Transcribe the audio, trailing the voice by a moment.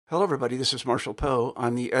Hello, everybody. This is Marshall Poe.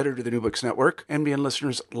 I'm the editor of the New Books Network. NBN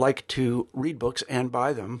listeners like to read books and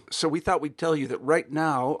buy them. So we thought we'd tell you that right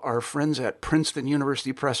now, our friends at Princeton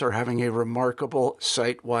University Press are having a remarkable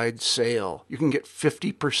site-wide sale. You can get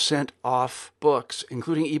 50% off books,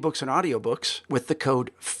 including ebooks and audiobooks, with the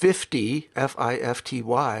code 50,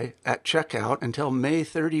 F-I-F-T-Y, at checkout until May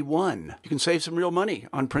 31. You can save some real money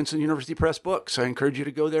on Princeton University Press books. I encourage you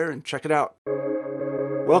to go there and check it out.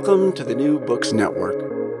 Welcome to the New Books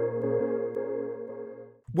Network.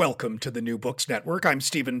 Welcome to the New Books Network. I'm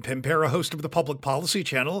Stephen Pimpera, host of the Public Policy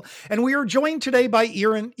Channel, and we are joined today by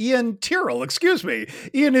Ian Tyrrell.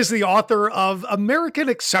 Ian is the author of American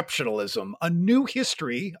Exceptionalism, A New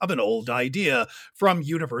History of an Old Idea from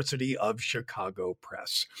University of Chicago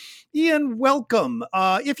Press. Ian, welcome.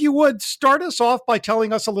 If you would, start us off by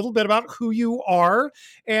telling us a little bit about who you are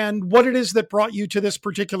and what it is that brought you to this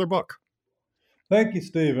particular book. Thank you,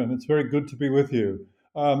 Stephen. It's very good to be with you.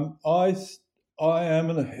 I am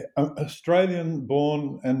an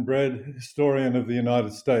Australian-born and bred historian of the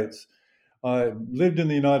United States. I lived in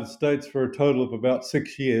the United States for a total of about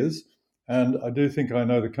 6 years, and I do think I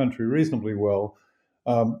know the country reasonably well.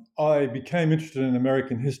 I became interested in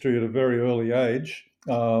American history at a very early age.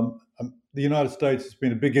 The United States has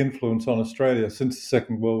been a big influence on Australia since the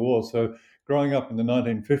Second World War, so growing up in the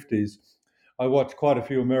 1950s, I watched quite a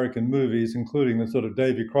few American movies, including the sort of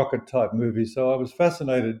Davy Crockett type movies. So I was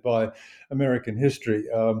fascinated by American history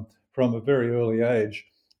from a very early age.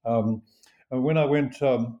 And when I went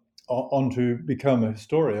on to become a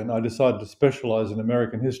historian, I decided to specialize in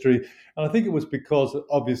American history. And I think it was because,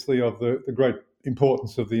 obviously, of the great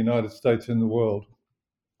importance of the United States in the world.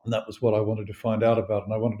 And that was what I wanted to find out about.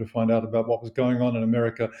 And I wanted to find out about what was going on in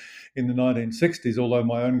America in the 1960s, although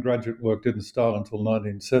my own graduate work didn't start until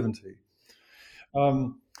 1970.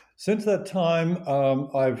 Since that time,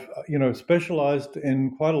 I've specialized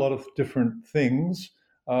in quite a lot of different things,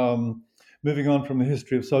 moving on from the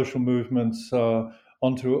history of social movements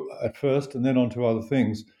onto at first and then onto other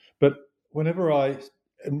things. But whenever I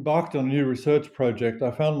embarked on a new research project,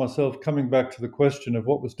 I found myself coming back to the question of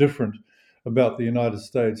what was different about the United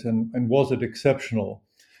States and was it exceptional?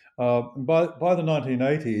 By the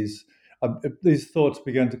 1980s, these thoughts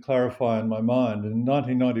began to clarify in my mind. In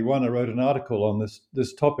 1991, I wrote an article on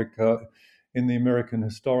this topic in the American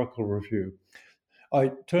Historical Review.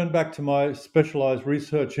 I turned back to my specialized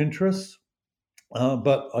research interests,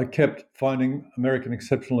 but I kept finding American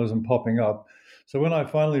exceptionalism popping up. So when I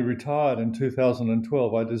finally retired in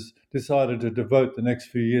 2012, I decided to devote the next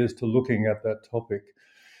few years to looking at that topic.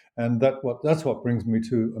 And that's what brings me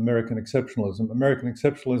to American exceptionalism. American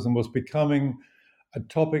exceptionalism was becoming a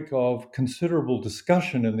topic of considerable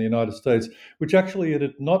discussion in the United States, which actually it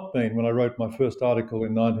had not been when I wrote my first article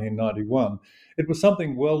in 1991. It was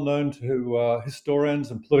something well known to historians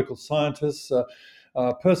and political scientists.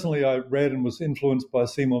 Personally, I read and was influenced by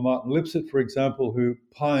Seymour Martin Lipset, for example, who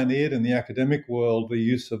pioneered in the academic world the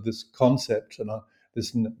use of this concept and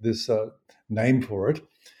this name for it.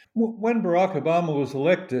 When Barack Obama was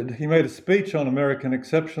elected, he made a speech on American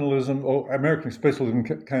exceptionalism, or American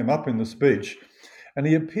exceptionalism came up in the speech. And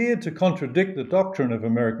he appeared to contradict the doctrine of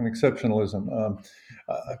American exceptionalism.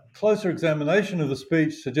 A closer examination of the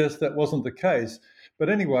speech suggests that wasn't the case. But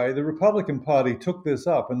anyway, the Republican Party took this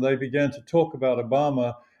up and they began to talk about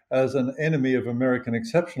Obama as an enemy of American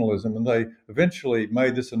exceptionalism. And they eventually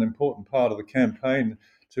made this an important part of the campaign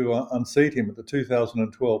to unseat him at the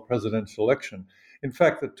 2012 presidential election. In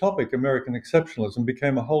fact, the topic, American exceptionalism,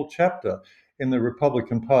 became a whole chapter in the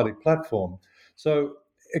Republican Party platform. So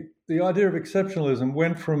the idea of exceptionalism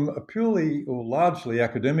went from a purely or largely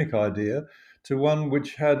academic idea to one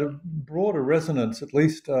which had a broader resonance, at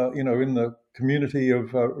least in the community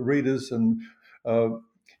of readers and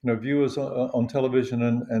viewers on television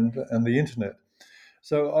and the internet.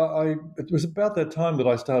 So it was about that time that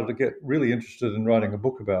I started to get really interested in writing a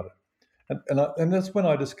book about it. And that's when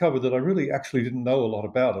I discovered that I really actually didn't know a lot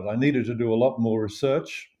about it. I needed to do a lot more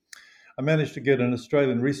research. I managed to get an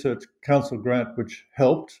Australian Research Council grant, which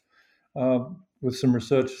helped with some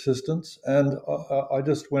research assistance, and I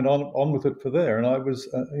just went on with it for there. And I was,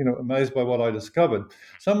 amazed by what I discovered.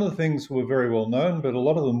 Some of the things were very well known, but a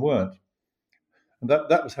lot of them weren't. And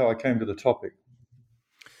that was how I came to the topic.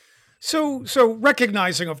 So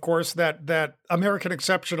recognizing, of course, that American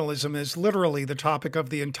exceptionalism is literally the topic of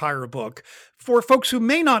the entire book. For folks who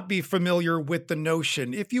may not be familiar with the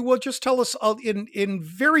notion, if you will just tell us in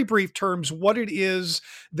very brief terms what it is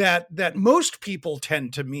that most people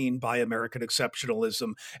tend to mean by American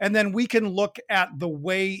exceptionalism, and then we can look at the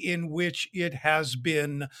way in which it has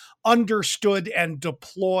been understood and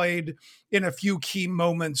deployed in a few key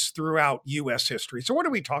moments throughout U.S. history. So what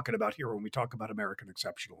are we talking about here when we talk about American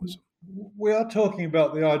exceptionalism? We are talking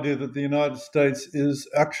about the idea that the United States is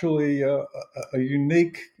actually a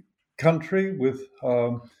unique country with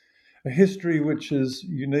a history which is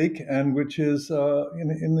unique and which is in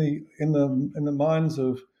the minds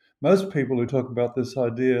of most people who talk about this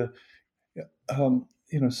idea,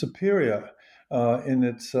 superior in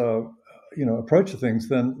its approach to things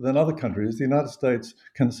than other countries. The United States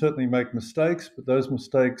can certainly make mistakes, but those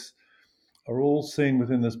mistakes are all seen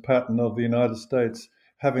within this pattern of the United States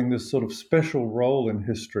having this sort of special role in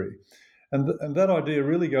history. And that idea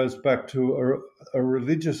really goes back to a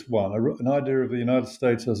religious one, an idea of the United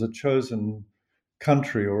States as a chosen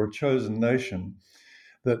country or a chosen nation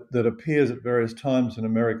that appears at various times in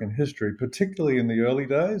American history, particularly in the early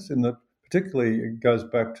days. Particularly, it goes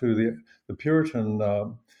back to the Puritan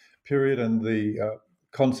period and the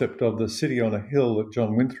concept of the city on a hill that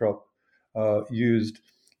John Winthrop used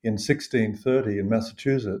in 1630 in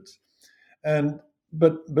Massachusetts,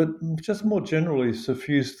 but just more generally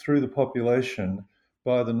suffused through the population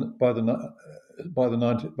by the 1830s,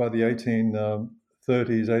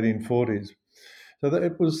 1840s. So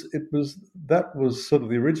that was sort of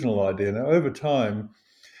the original idea. Now, over time,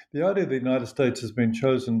 the idea that the United States has been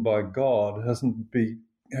chosen by God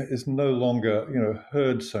is no longer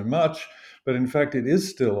heard so much, but in fact, it is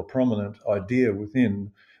still a prominent idea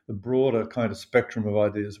within the broader kind of spectrum of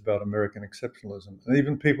ideas about American exceptionalism. And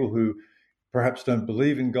even people who perhaps don't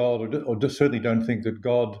believe in God or certainly don't think that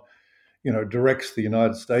God, directs the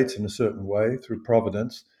United States in a certain way through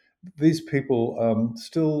providence, these people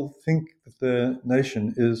still think that their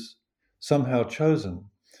nation is somehow chosen.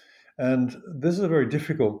 And this is a very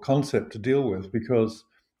difficult concept to deal with because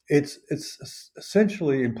it's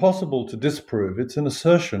essentially impossible to disprove. It's an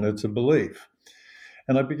assertion, it's a belief.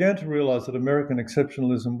 And I began to realize that American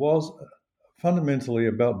exceptionalism was fundamentally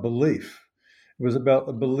about belief. It was about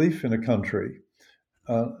a belief in a country,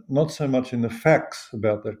 not so much in the facts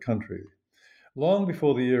about that country. Long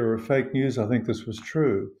before the era of fake news, I think this was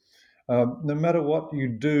true. No matter what you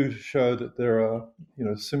do to show that there are,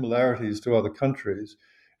 similarities to other countries,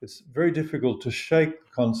 it's very difficult to shake the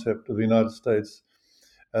concept of the United States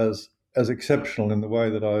as exceptional in the way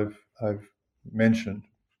that I've mentioned.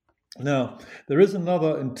 Now, there is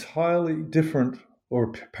another entirely different, or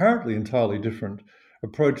apparently entirely different,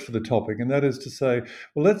 approach to the topic, and that is to say,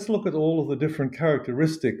 well, let's look at all of the different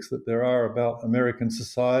characteristics that there are about American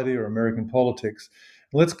society or American politics,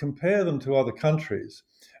 and let's compare them to other countries.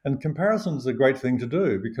 And comparison is a great thing to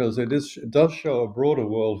do because it does show a broader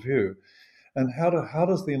worldview. And how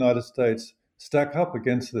does the United States stack up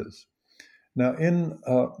against this? Now,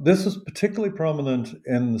 this is particularly prominent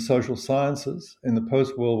in the social sciences in the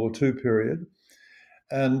post-World War II period,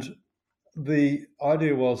 and the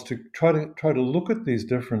idea was to try to look at these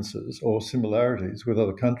differences or similarities with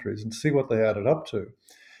other countries and see what they added up to.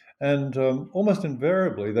 And almost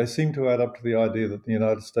invariably, they seem to add up to the idea that the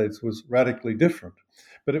United States was radically different.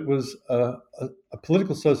 But it was a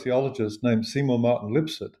political sociologist named Seymour Martin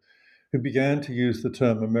Lipset who began to use the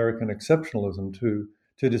term American exceptionalism to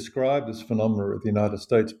describe this phenomenon of the United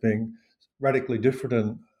States being radically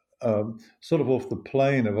different and sort of off the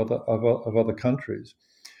plane of other countries.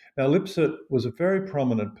 Now, Lipset was a very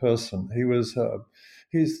prominent person. He was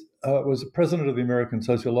president of the American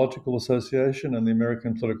Sociological Association and the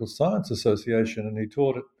American Political Science Association, and he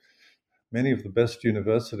taught at many of the best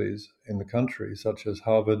universities in the country, such as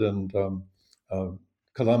Harvard and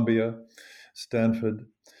Columbia, Stanford,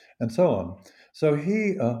 and so on. So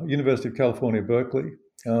University of California, Berkeley.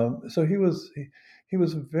 So he was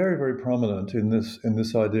very, very prominent in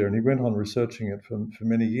this idea, and he went on researching it for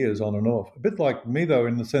many years, on and off. A bit like me, though,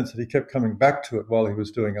 in the sense that he kept coming back to it while he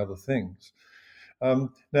was doing other things.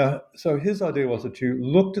 Now, so his idea was that you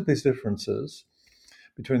looked at these differences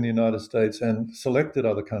between the United States and selected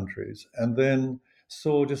other countries, and then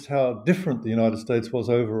saw just how different the United States was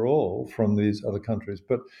overall from these other countries.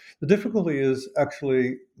 But the difficulty is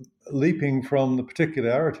actually leaping from the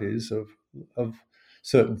particularities of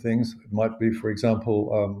certain things. It might be, for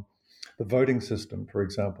example, the voting system, for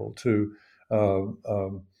example, to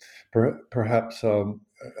perhaps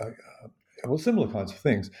similar kinds of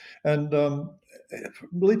things. And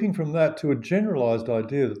leaping from that to a generalized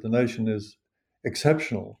idea that the nation is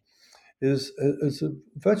exceptional is a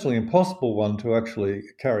virtually impossible one to actually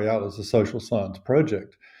carry out as a social science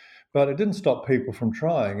project. But it didn't stop people from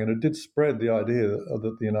trying, and it did spread the idea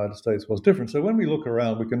that the United States was different. So when we look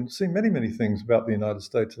around, we can see many, many things about the United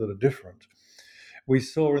States that are different. We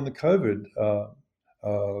saw in the COVID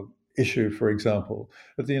issue, for example,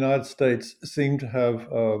 that the United States seemed to have,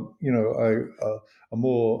 a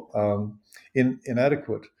more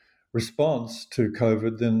inadequate response to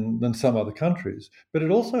COVID than some other countries. But it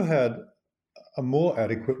also had a more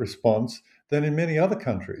adequate response than in many other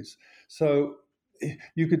countries. So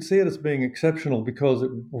you could see it as being exceptional because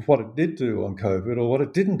of what it did do on COVID or what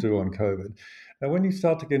it didn't do on COVID. Now, when you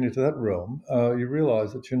start to get into that realm, you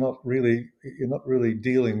realize that you're not really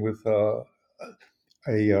dealing with a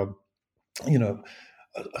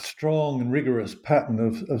strong and rigorous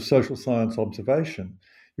pattern of social science observation.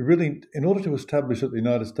 You really, in order to establish that the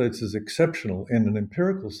United States is exceptional in an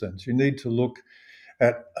empirical sense, you need to look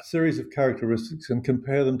at a series of characteristics and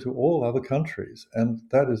compare them to all other countries. And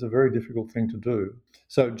that is a very difficult thing to do.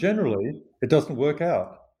 So generally, it doesn't work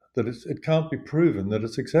out, that it can't be proven that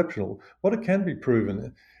it's exceptional. What it can be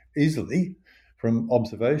proven easily from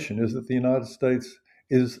observation is that the United States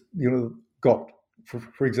is, got,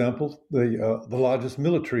 for example, the largest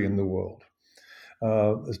military in the world.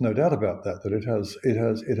 There's no doubt about that. That it has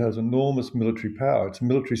enormous military power. Its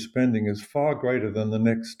military spending is far greater than the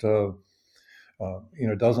next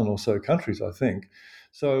dozen or so countries, I think.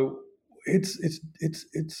 So it's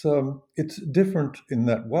different in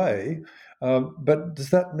that way. But does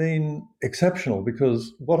that mean exceptional?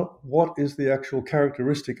 Because what is the actual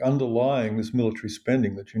characteristic underlying this military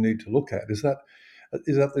spending that you need to look at? Is that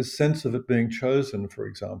this sense of it being chosen, for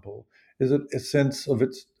example? Is it a sense of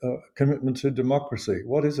its commitment to democracy?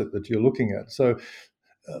 What is it that you're looking at? So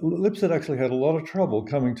Lipset actually had a lot of trouble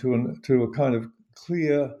coming to a kind of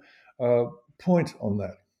clear point on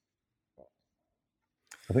that.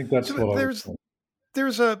 I think that's what I was saying.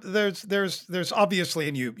 There's obviously,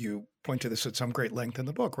 and you point to this at some great length in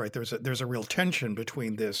the book, right? There's a real tension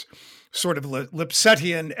between this sort of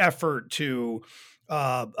Lipsetian effort to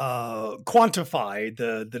quantify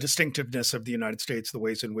the distinctiveness of the United States, the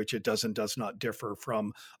ways in which it does and does not differ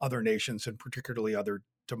from other nations, and particularly other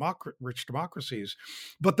rich democracies.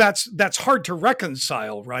 But that's hard to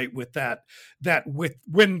reconcile, right, with with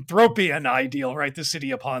Winthropian ideal, right? The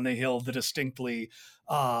city upon the hill, the distinctly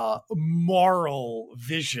moral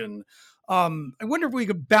vision. I wonder if we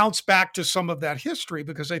could bounce back to some of that history,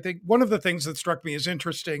 because I think one of the things that struck me as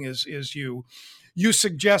interesting is you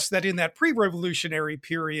suggest that in that pre-revolutionary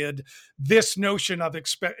period, this notion of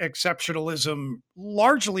exceptionalism,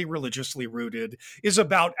 largely religiously rooted, is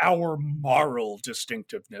about our moral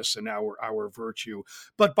distinctiveness and our virtue.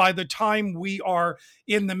 But by the time we are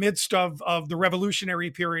in the midst of the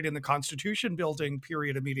revolutionary period and the Constitution building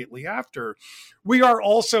period immediately after, we are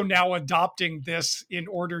also now adopting this in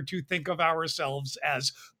order to think of ourselves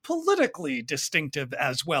as politically distinctive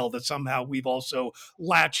as well, that somehow we've also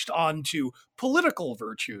latched onto political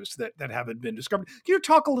virtues that haven't been discovered. Can you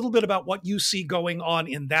talk a little bit about what you see going on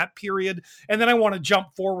in that period? And then I want to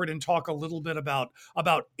jump forward and talk a little bit about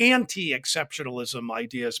anti-exceptionalism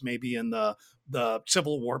ideas, maybe in the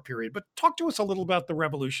Civil War period. But talk to us a little about the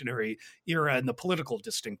Revolutionary era and the political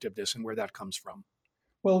distinctiveness and where that comes from.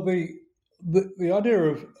 Well, the idea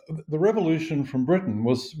of the revolution from Britain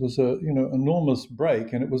was a enormous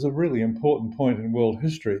break, and it was a really important point in world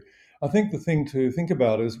history. I think the thing to think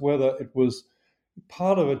about is whether it was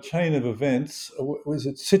part of a chain of events. Was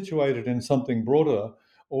it situated in something broader,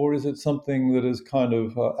 or is it something that is kind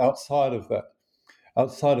of outside of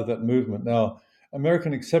that movement? Now,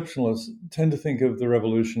 American exceptionalists tend to think of the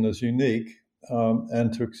revolution as unique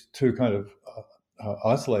and to kind of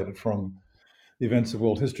isolate it from the events of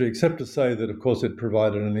world history, except to say that, of course, it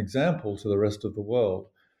provided an example to the rest of the world.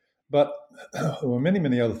 But there were many,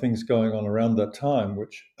 many other things going on around that time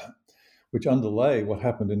which underlay what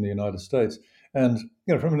happened in the United States. And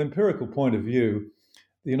from an empirical point of view,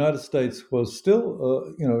 the United States was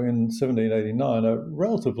still, in 1789, a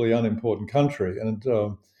relatively unimportant country, and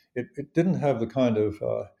it didn't have the kind of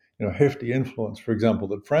hefty influence, for example,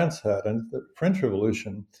 that France had. And the French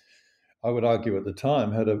Revolution, I would argue at the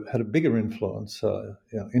time, had a bigger influence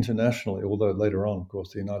internationally, although later on, of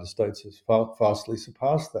course, the United States has vastly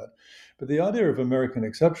surpassed that. But the idea of American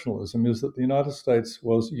exceptionalism is that the United States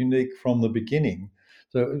was unique from the beginning.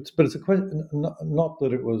 So, it's a question, not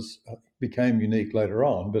that it became unique later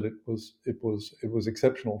on, but it was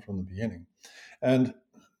exceptional from the beginning, and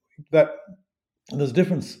that there's a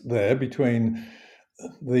difference there between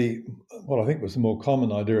what I think was the more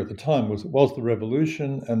common idea at the time was the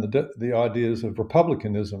revolution and the ideas of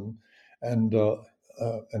republicanism and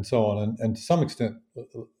and so on, and to some extent, a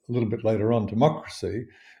little bit later on, democracy,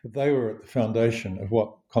 they were at the foundation of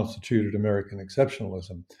what constituted American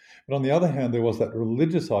exceptionalism. But on the other hand, there was that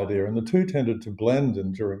religious idea, and the two tended to blend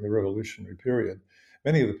during the revolutionary period.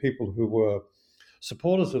 Many of the people who were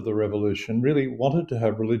supporters of the revolution really wanted to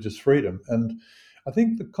have religious freedom. And I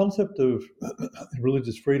think the concept of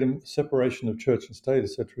religious freedom, separation of church and state,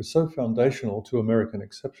 etc., is so foundational to American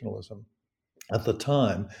exceptionalism at the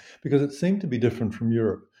time, because it seemed to be different from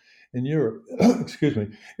Europe. In Europe, excuse me,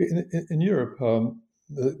 in Europe,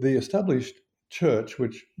 the established church,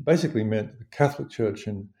 which basically meant the Catholic Church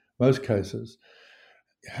in most cases,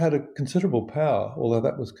 had a considerable power, although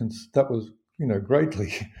that was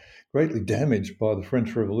greatly damaged by the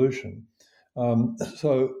French Revolution.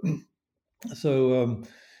 So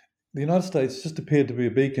the United States just appeared to be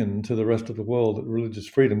a beacon to the rest of the world that religious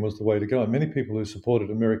freedom was the way to go. And many people who supported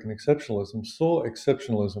American exceptionalism saw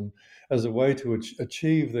exceptionalism as a way to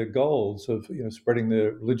achieve their goals of spreading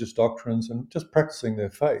their religious doctrines and just practicing their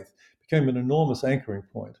faith. It became an enormous anchoring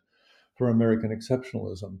point for American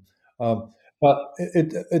exceptionalism. But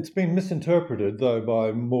it's been misinterpreted, though,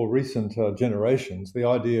 by more recent generations. The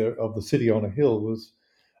idea of the city on a hill was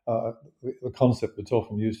the concept that's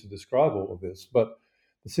often used to describe all of this. But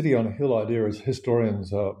the city on a hill idea, as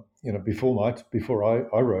historians, before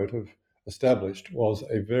I wrote, have established, was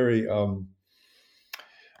a very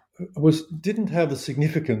didn't have the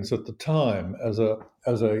significance at the time as a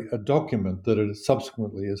document that it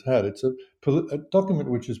subsequently has had. It's a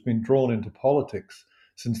document which has been drawn into politics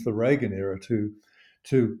since the Reagan era to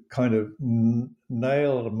kind of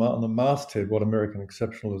nail on the masthead what American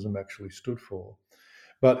exceptionalism actually stood for.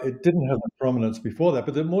 But it didn't have the prominence before that.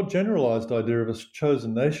 But the more generalized idea of a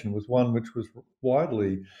chosen nation was one which was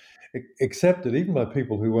widely accepted, even by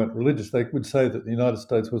people who weren't religious. They would say that the United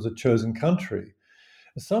States was a chosen country.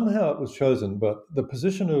 Somehow it was chosen, but the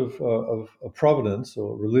position of providence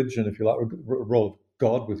or religion, if you like, the role of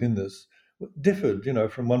God within this, differed,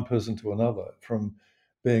 from one person to another, from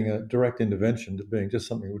being a direct intervention to being just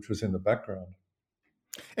something which was in the background.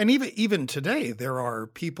 And even today, there are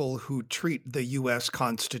people who treat the U.S.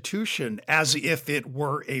 Constitution as if it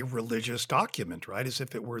were a religious document, right? As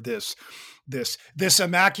if it were this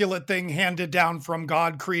immaculate thing handed down from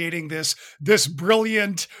God, creating this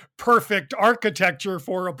brilliant, perfect architecture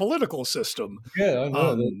for a political system. Yeah, I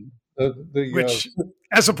know. Which,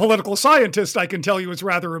 as a political scientist, I can tell you is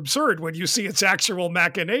rather absurd when you see its actual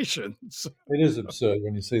machinations. It is absurd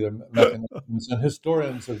when you see the machinations, and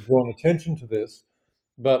historians have drawn attention to this.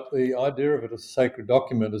 But the idea of it as a sacred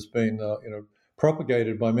document has been,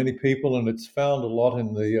 propagated by many people, and it's found a lot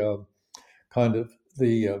in the kind of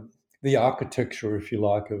the architecture, if you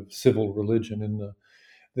like, of civil religion. In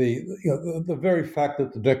the very fact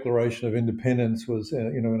that the Declaration of Independence was,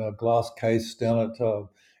 in a glass case down at the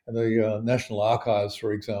National Archives,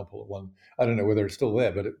 for example. I don't know whether it's still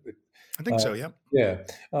there, but I think so. Yeah. Yeah,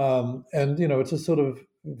 and it's a sort of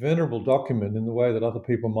venerable document in the way that other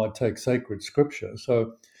people might take sacred scripture.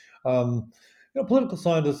 So, political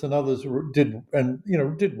scientists and others did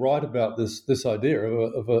write about this idea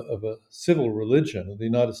of a civil religion. The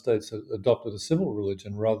United States adopted a civil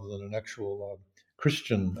religion rather than an actual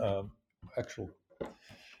Christian, actual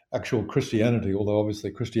Christianity. Although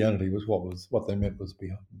obviously Christianity was what they meant was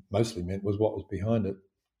mostly meant was what was behind it.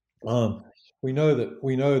 We know that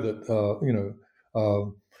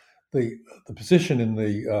the position in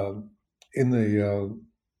the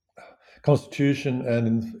Constitution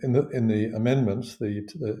and in the amendments,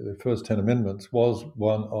 the first 10 amendments, was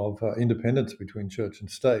one of independence between church and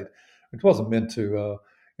state. It wasn't meant to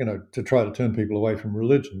try to turn people away from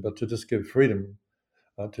religion, but to just give freedom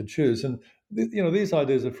to choose. And these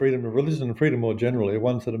ideas of freedom of religion and freedom more generally are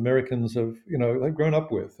ones that Americans have they've grown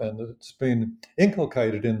up with, and it's been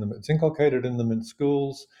inculcated in them. It's inculcated in them in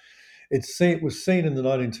schools. It was seen in the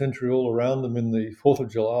 19th century all around them in the 4th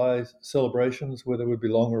of July celebrations, where there would be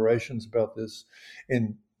long orations about this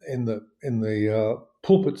in the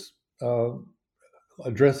pulpits,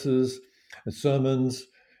 addresses, and sermons,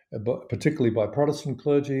 particularly by Protestant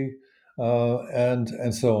clergy,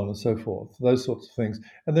 and so on and so forth. Those sorts of things,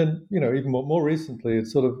 and then even more recently,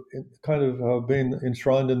 it's sort of kind of been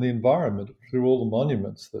enshrined in the environment through all the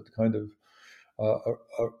monuments that kind of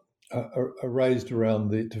are raised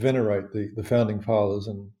around to venerate the founding fathers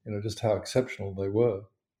and just how exceptional they were.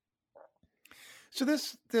 So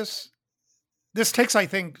this takes, I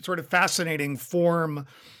think, sort of fascinating form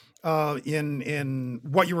in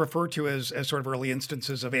what you refer to as sort of early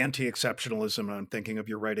instances of anti-exceptionalism. I'm thinking of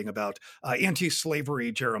your writing about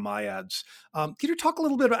anti-slavery Jeremiads. Can you talk a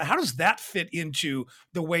little bit about how does that fit into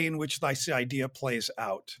the way in which this idea plays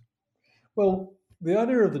out? Well, the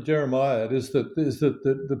idea of the Jeremiad is that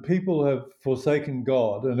the people have forsaken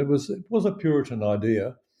God, and it was a Puritan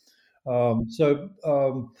idea.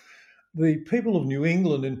 The people of New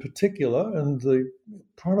England in particular, and the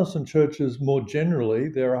Protestant churches more generally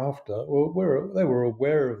thereafter, they were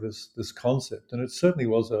aware of this concept, and it certainly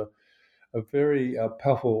was a very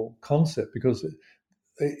powerful concept because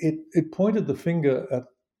it pointed the finger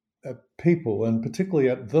at people, and particularly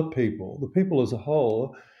at the people. The people as a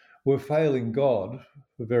whole were failing God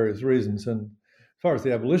for various reasons, and as far as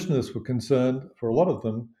the abolitionists were concerned, for a lot of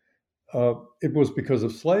them, it was because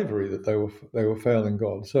of slavery that they were failing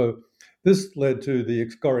God. So this led to the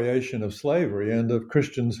excoriation of slavery and of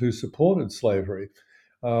Christians who supported slavery,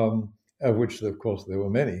 of which, of course, there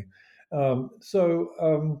were many.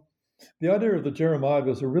 The idea of the Jeremiad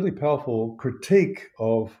was a really powerful critique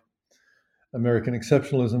of American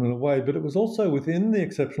exceptionalism in a way, but it was also within the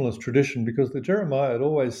exceptionalist tradition, because the Jeremiad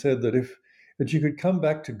always said that that you could come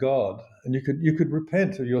back to God and you could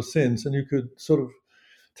repent of your sins, and you could sort of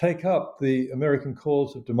take up the American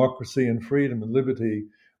cause of democracy and freedom and liberty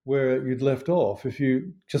where you'd left off if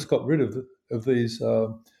you just got rid of these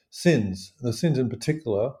sins. The sins in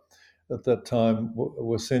particular at that time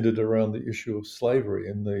were centered around the issue of slavery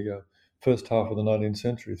in the first half of the 19th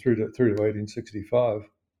century through to 1865.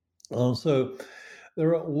 So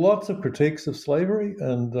there are lots of critiques of slavery,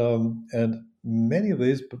 and many of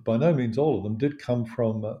these, but by no means all of them, did come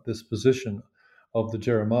from this position of the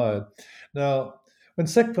Jeremiad. Now, when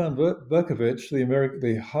Sek van Berkowitz, the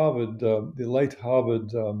late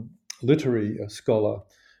Harvard literary scholar,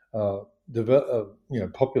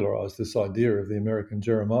 popularized this idea of the American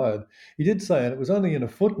Jeremiad, he did say, and it was only in a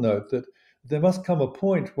footnote, that there must come a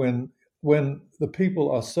point when the people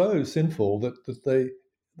are so sinful that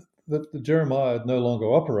the Jeremiad no longer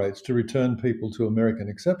operates to return people to American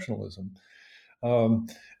exceptionalism.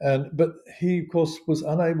 But he, of course, was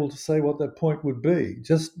unable to say what that point would be.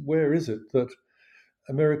 Just where is it that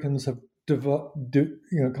Americans have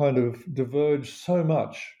kind of diverged so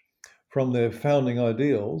much from their founding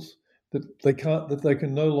ideals that they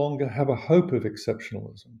can no longer have a hope of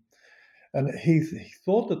exceptionalism? And he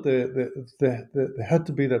thought that there had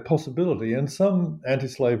to be that possibility, and some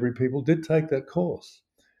anti-slavery people did take that course,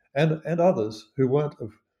 and others who weren't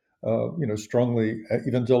of strongly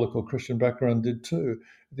evangelical Christian background did too.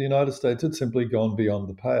 The United States had simply gone beyond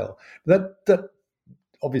the pale. That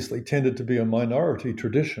obviously tended to be a minority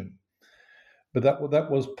tradition, but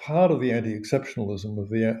that was part of the anti-exceptionalism of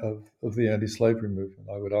the anti-slavery movement,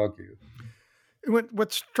 I would argue.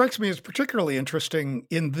 What strikes me as particularly interesting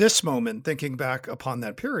in this moment, thinking back upon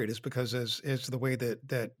that period, is because is the way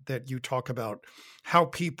that you talk about how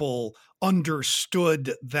people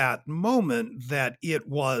understood that moment, that it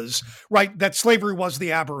was right, that slavery was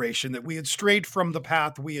the aberration, that we had strayed from the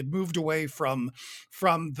path, we had moved away from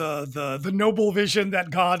the noble vision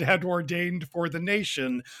that God had ordained for the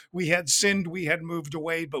nation. We had sinned, we had moved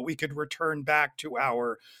away, but we could return back to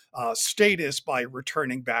our status by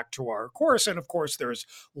returning back to our course. And of course, there's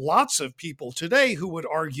lots of people today who would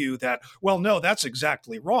argue that, well, no, that's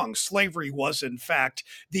exactly wrong. Slavery was, in fact,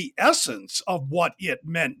 the essence of what it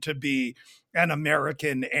meant to be an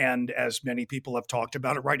American, and as many people have talked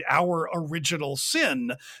about it, right, our original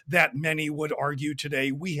sin that many would argue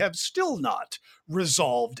today we have still not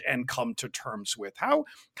resolved and come to terms with. How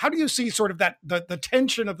do you see sort of that the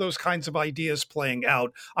tension of those kinds of ideas playing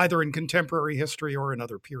out, either in contemporary history or in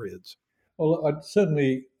other periods? Well,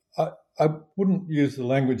 I wouldn't use the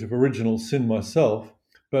language of original sin myself,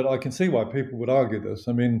 but I can see why people would argue this.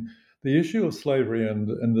 I mean, the issue of slavery and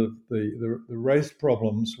the race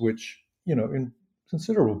problems, which in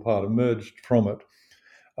considerable part emerged from it,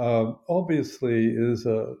 obviously is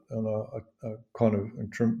a kind of,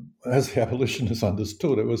 as the abolitionists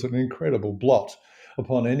understood, it was an incredible blot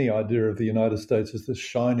upon any idea of the United States as this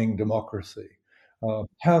shining democracy.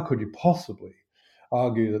 How could you possibly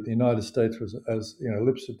argue that the United States was, as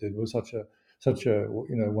Lipset did, was such a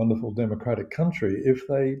wonderful democratic country if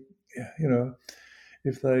they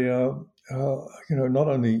not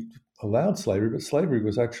only allowed slavery, but slavery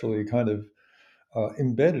was actually kind of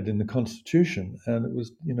embedded in the Constitution, and it was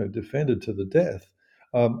defended to the death.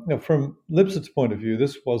 From Lipset's point of view,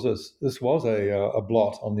 this was a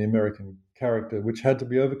blot on the American character which had to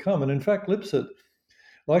be overcome. And in fact, Lipset,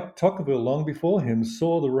 like Tocqueville long before him,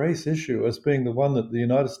 saw the race issue as being the one that the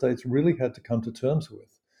United States really had to come to terms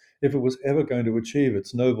with if it was ever going to achieve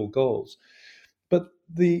its noble goals. But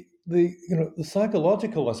the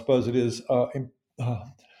psychological, I suppose it is,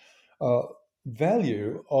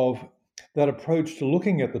 value of that approach to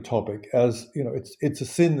looking at the topic as, it's a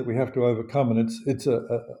sin that we have to overcome, and it's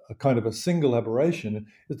a kind of a single aberration,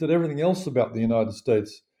 is that everything else about the United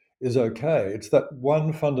States is okay. It's that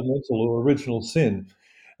one fundamental or original sin.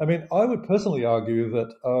 I mean, I would personally argue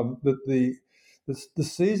that that the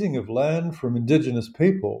seizing of land from indigenous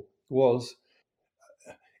people was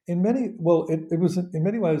it was in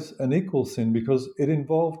many ways an equal sin, because it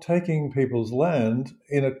involved taking people's land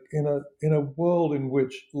in a world in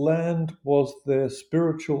which land was their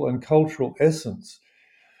spiritual and cultural essence.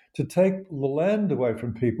 To take the land away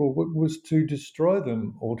from people was to destroy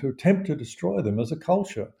them, or to attempt to destroy them as a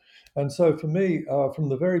culture. And so, for me, from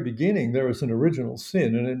the very beginning, there is an original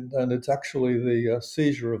sin, and it's actually the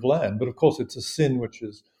seizure of land. But of course, it's a sin which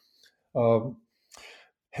is um,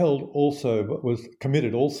 held also, but was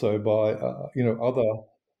committed also by other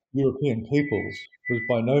European peoples. It was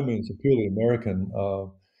by no means a purely American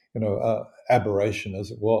aberration, as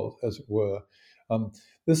it were.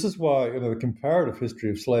 This is why the comparative history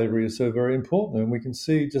of slavery is so very important, and we can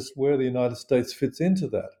see just where the United States fits into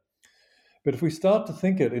that. But if we start to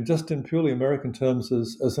think it just in purely American terms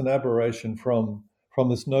as an aberration from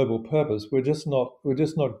this noble purpose, we're just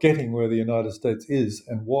not getting where the United States is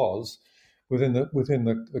and was within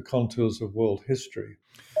the contours of world history.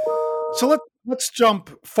 So let's jump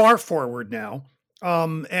far forward now,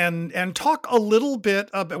 and talk a little bit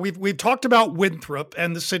about, we've talked about Winthrop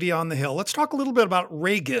and the city on the hill. Let's talk a little bit about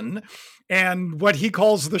Reagan and what he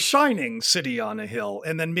calls the shining city on a hill.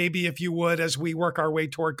 And then maybe, if you would, as we work our way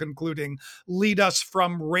toward concluding, lead us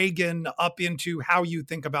from Reagan up into how you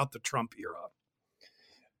think about the Trump era.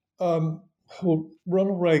 Well,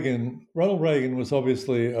 Ronald Reagan was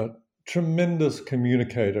obviously a tremendous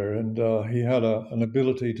communicator, and he had an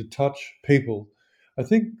ability to touch people, I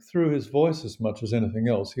think, through his voice as much as anything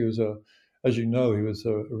else. He was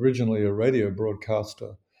originally a radio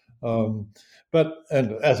broadcaster,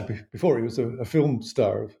 before he was a film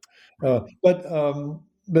star.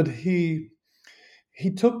 But he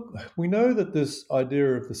took. We know that this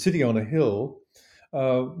idea of the city on a hill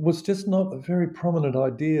was just not a very prominent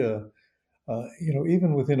idea.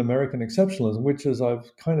 Even within American exceptionalism, which, as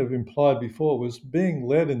I've kind of implied before, was being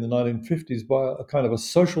led in the 1950s by a kind of a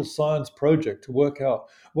social science project to work out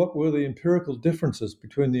what were the empirical differences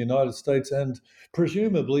between the United States and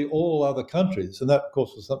presumably all other countries. And that, of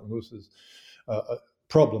course, was something which was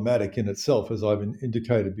problematic in itself, as I've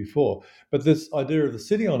indicated before. But this idea of the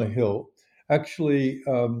city on a hill actually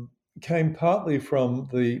came partly from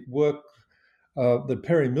the work that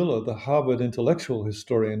Perry Miller, the Harvard intellectual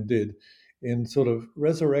historian, did in sort of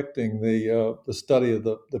resurrecting the study of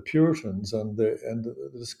the Puritans and the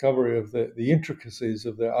discovery of the intricacies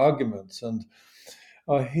of their arguments. And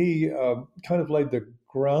he kind of laid the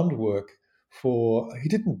groundwork for. He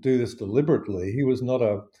didn't do this deliberately. He was not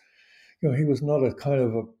a kind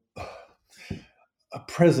of a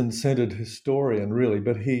present-centered historian, really,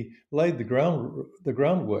 but he laid the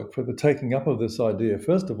groundwork for the taking up of this idea,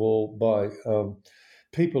 first of all, by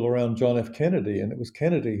people around John F. Kennedy. And it was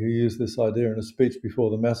Kennedy who used this idea in a speech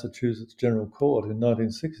before the Massachusetts General Court in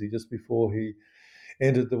 1960, just before he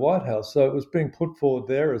entered the White House. So it was being put forward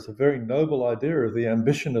there as a very noble idea of the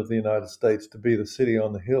ambition of the United States to be the city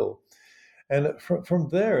on the hill. And from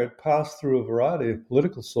there, it passed through a variety of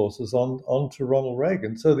political sources on to Ronald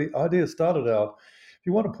Reagan. So the idea started out, if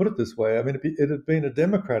you want to put it this way, I mean, it had been a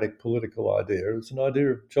democratic political idea. It was an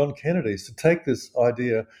idea of John Kennedy's to take this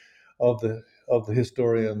idea of the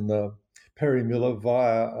historian Perry Miller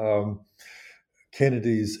via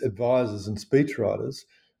Kennedy's advisors and speechwriters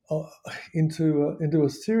into a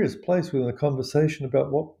serious place within a conversation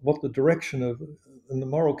about what the direction of and the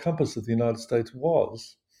moral compass of the United States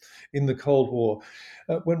was in the Cold War.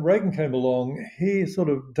 When Reagan came along, he sort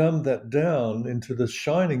of dumbed that down into the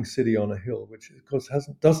shining city on a hill, which of course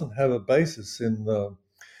doesn't have a basis in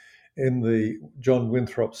the John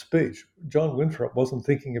Winthrop speech. John Winthrop wasn't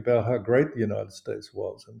thinking about how great the United States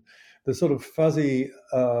was, and the sort of fuzzy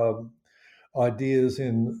ideas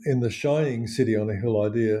in the shining city on a hill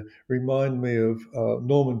idea remind me of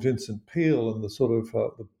Norman Vincent Peale and the sort of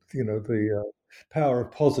the power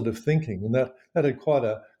of positive thinking, and that had quite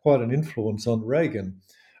an influence on Reagan.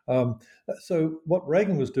 So what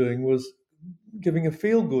Reagan was doing was giving a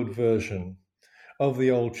feel-good version of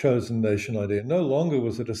the old chosen nation idea. No longer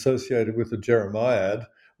was it associated with the Jeremiad,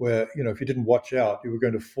 where if you didn't watch out, you were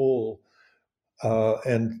going to fall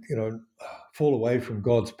fall away from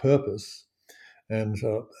God's purpose. But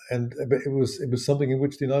it was something in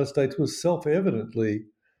which the United States was self-evidently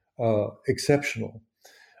exceptional.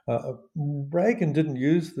 Reagan didn't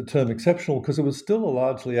use the term exceptional because it was still a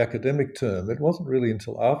largely academic term. It wasn't really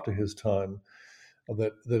until after his time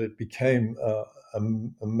that it became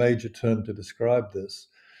a major term to describe this.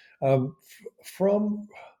 From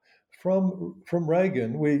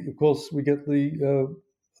Reagan, we get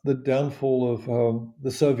the downfall of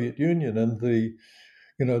the Soviet Union and the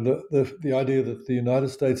idea that the United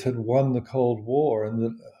States had won the Cold War and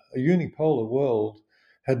that a unipolar world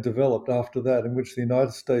had developed after that in which the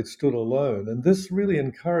United States stood alone. And this really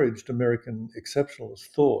encouraged American exceptionalist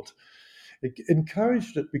thought. It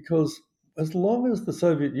encouraged it because as long as the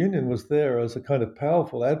Soviet Union was there as a kind of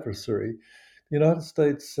powerful adversary, the United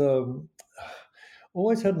States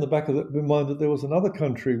always had in the back of their mind that there was another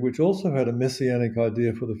country which also had a messianic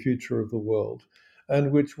idea for the future of the world,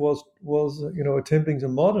 and which was attempting to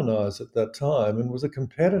modernize at that time and was a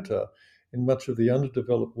competitor in much of the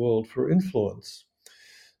underdeveloped world for influence.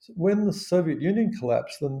 So when the Soviet Union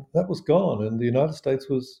collapsed, then that was gone, and the United States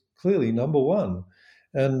was clearly number one.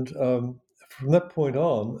 And from that point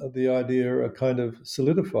on, the idea kind of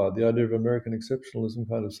solidified. The idea of American exceptionalism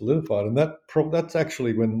kind of solidified, and that's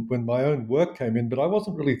actually when my own work came in. But I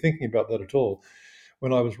wasn't really thinking about that at all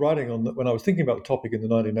when I was when I was thinking about the topic in the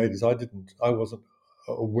 1980s. I wasn't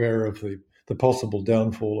aware of the possible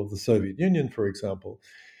downfall of the Soviet Union, for example.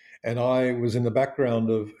 And I was in the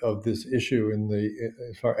background of this issue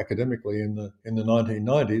as far academically in the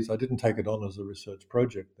 1990s. I didn't take it on as a research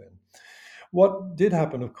project then. What did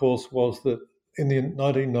happen, of course, was that in the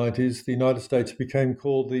 1990s, the United States became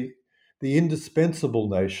called the indispensable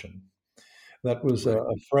nation. That was a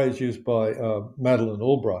phrase used by Madeleine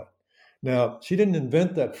Albright. Now, she didn't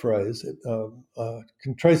invent that phrase.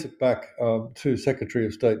 Can trace it back to Secretary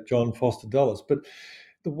of State John Foster Dulles. But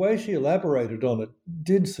the way she elaborated on it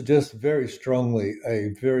did suggest very strongly a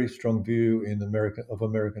very strong view of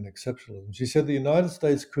American exceptionalism. She said the United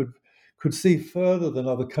States could see further than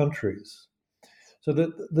other countries. So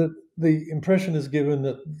that the impression is given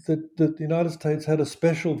that the United States had a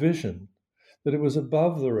special vision, that it was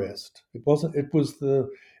above the rest. It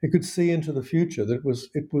could see into the future. That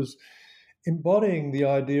it was embodying the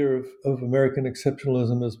idea of American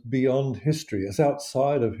exceptionalism as beyond history, as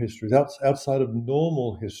outside of history, outside of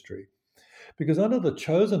normal history. Because under the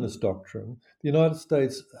Chosenness doctrine, the United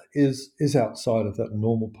States is outside of that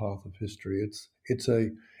normal path of history.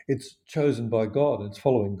 It's chosen by God. It's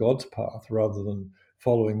following God's path rather than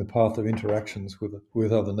following the path of interactions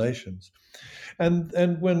with other nations. And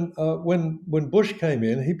when Bush came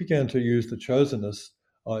in, he began to use the chosenness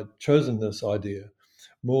idea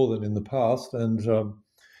more than in the past,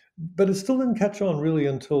 but it still didn't catch on really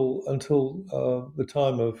until the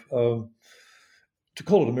time of to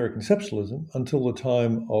call it American exceptionalism until the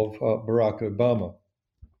time of Barack Obama.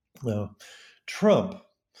 Now, Trump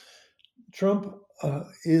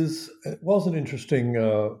was an interesting.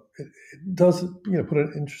 It does put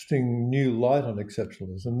an interesting new light on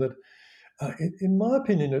exceptionalism. That, in my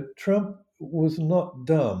opinion, Trump was not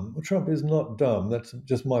dumb. Trump is not dumb. That's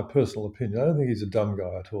just my personal opinion. I don't think he's a dumb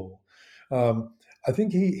guy at all. I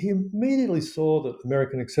think he immediately saw that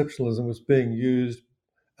American exceptionalism was being used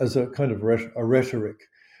as a kind of a rhetoric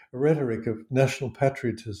of national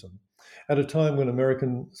patriotism at a time when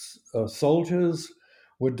American soldiers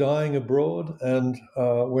were dying abroad and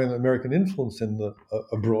when American influence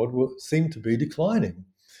abroad seemed to be declining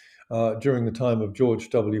during the time of George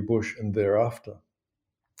W. Bush and thereafter.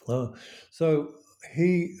 So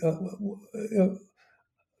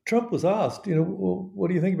Trump was asked, well, what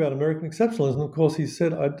do you think about American exceptionalism? Of course, he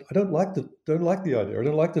said, I don't like the idea. I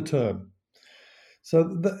don't like the term. So,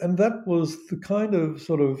 and that was the kind of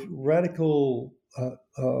sort of radical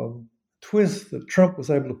twist that Trump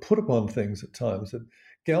was able to put upon things at times that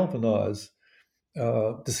galvanized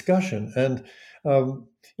discussion. And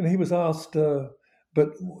he was asked, but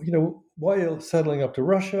why are you saddling up to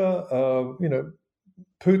Russia?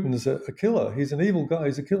 Putin's a killer. He's an evil guy.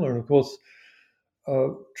 He's a killer. And of course,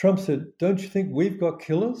 Trump said, don't you think we've got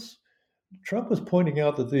killers? Trump was pointing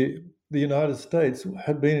out that the United States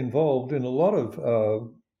had been involved in a lot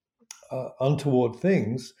of untoward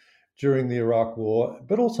things during the Iraq War,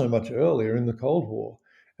 but also much earlier in the Cold War.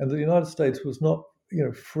 And the United States was not,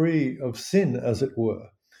 free of sin, as it were.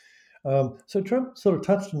 So Trump sort of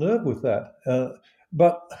touched a nerve with that.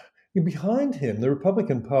 But behind him, the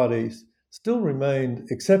Republican Party still remained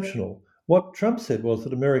exceptional. What Trump said was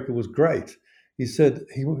that America was great. He said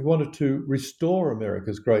he wanted to restore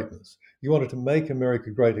America's greatness. He wanted to make America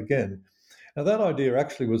great again. Now, that idea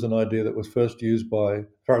actually was an idea that was first used by, as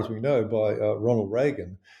far as we know, by Ronald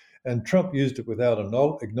Reagan. And Trump used it without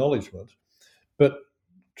acknowledgement. But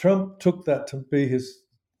Trump took that to be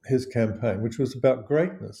his campaign, which was about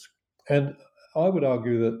greatness. And I would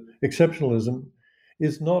argue that exceptionalism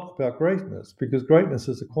is not about greatness, because greatness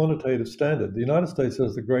is a quantitative standard. The United States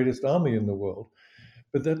has the greatest army in the world,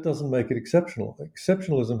 but that doesn't make it exceptional.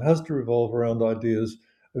 Exceptionalism has to revolve around ideas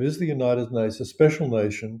of, is the United States a special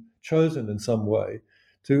nation chosen in some way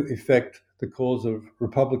to effect the cause of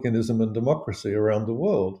republicanism and democracy around the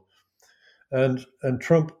world? And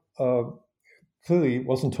Trump clearly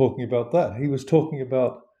wasn't talking about that. He was talking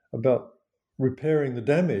about repairing the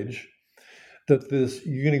damage that this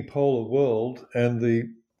unipolar world and the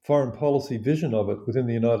foreign policy vision of it within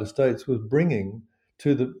the United States was bringing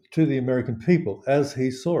to the American people as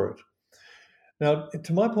he saw it. Now,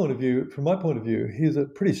 from my point of view, he's a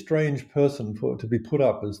pretty strange person to be put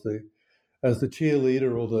up as the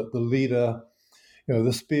cheerleader or the leader,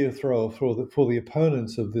 the spear thrower for the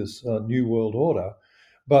opponents of this new world order.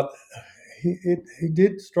 But he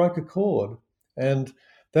did strike a chord, and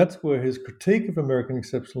that's where his critique of American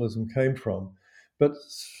exceptionalism came from. But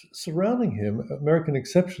surrounding him, American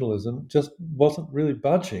exceptionalism just wasn't really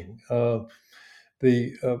budging.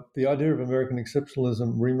 The idea of American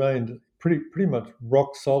exceptionalism remained pretty much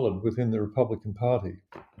rock solid within the Republican Party.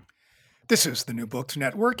 This is the New Books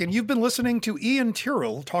Network, and you've been listening to Ian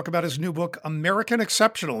Tyrrell talk about his new book, American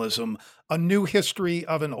Exceptionalism, A New History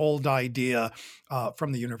of an Old Idea,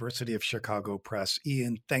 from the University of Chicago Press.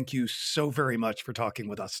 Ian, thank you so very much for talking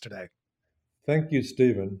with us today. Thank you,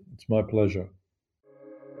 Stephen. It's my pleasure.